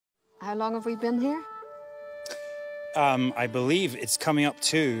How long have we been here? I believe it's coming up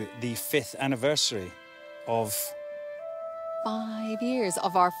to the 5th anniversary of... 5 years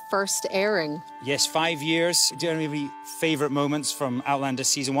of our first airing. Yes, 5 years. Do you have any favourite moments from Outlander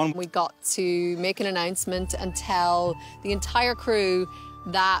season 1? We got to make an announcement and tell the entire crew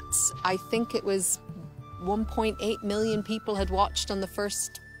that I think it was 1.8 million people had watched on the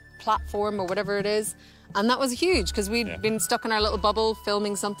first platform or whatever it is. And that was huge because we'd been stuck in our little bubble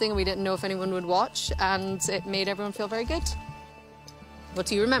filming something and we didn't know if anyone would watch, and it made everyone feel very good. What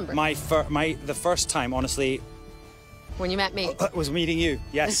do you remember? The first time, honestly... When you met me? Was meeting you.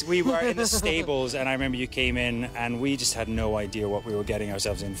 Yes, we were in the stables and I remember you came in and we just had no idea what we were getting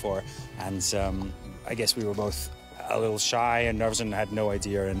ourselves in for. And I guess we were both a little shy and nervous and had no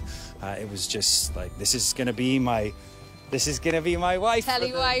idea. And it was just like, this is going to be my wife.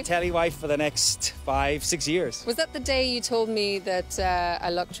 Telly wife for the next 5-6 years. Was that the day you told me that I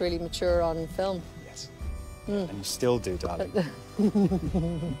looked really mature on film? Yes. And you still do, darling.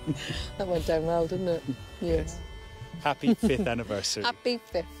 That went down well, didn't it? Yes. Happy 5th anniversary. Happy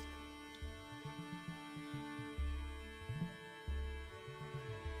 5th.